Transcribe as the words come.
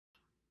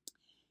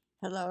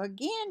Hello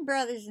again,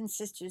 brothers and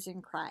sisters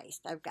in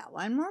Christ. I've got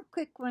one more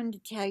quick one to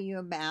tell you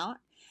about.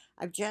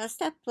 I've just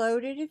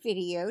uploaded a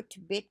video to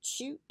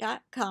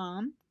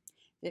bitshoot.com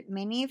that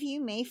many of you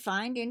may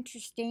find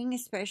interesting,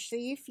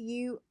 especially if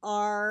you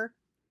are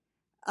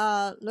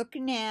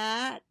looking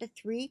at the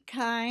three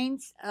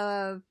kinds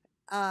of,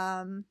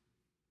 the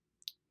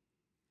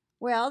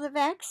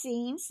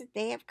vaccines that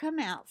they have come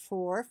out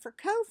for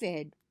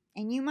COVID.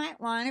 And you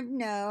might want to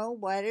know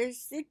what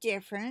is the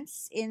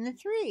difference in the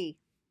three.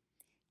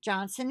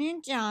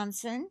 Johnson &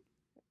 Johnson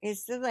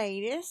is the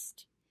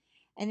latest.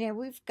 And then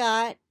we've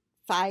got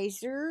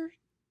Pfizer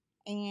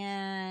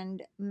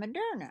and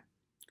Moderna.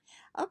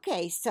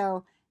 Okay,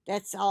 so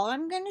that's all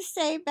I'm going to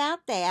say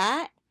about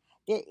that.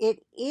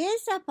 It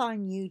is up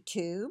on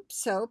YouTube,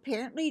 so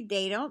apparently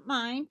they don't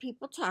mind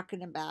people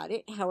talking about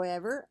it.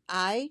 However,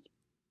 I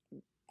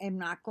am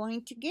not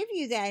going to give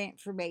you that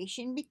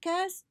information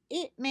because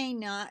it may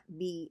not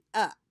be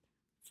up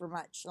for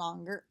much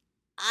longer.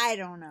 I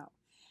don't know.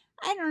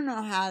 I don't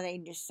know how they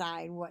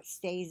decide what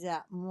stays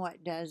up and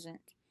what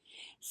doesn't.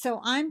 So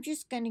I'm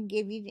just going to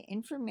give you the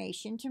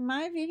information to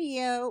my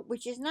video,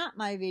 which is not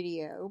my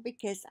video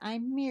because I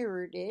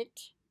mirrored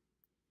it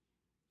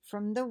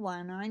from the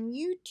one on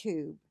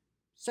YouTube.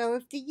 So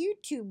if the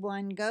YouTube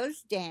one goes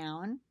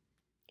down,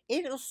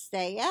 it'll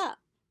stay up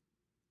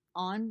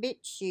on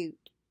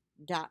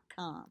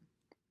bitshoot.com.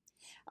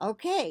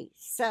 Okay,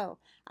 so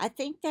I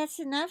think that's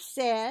enough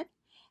said,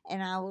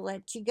 and I will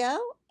let you go.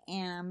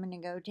 And I'm going to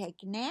go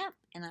take a nap,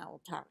 and I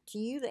will talk to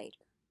you later.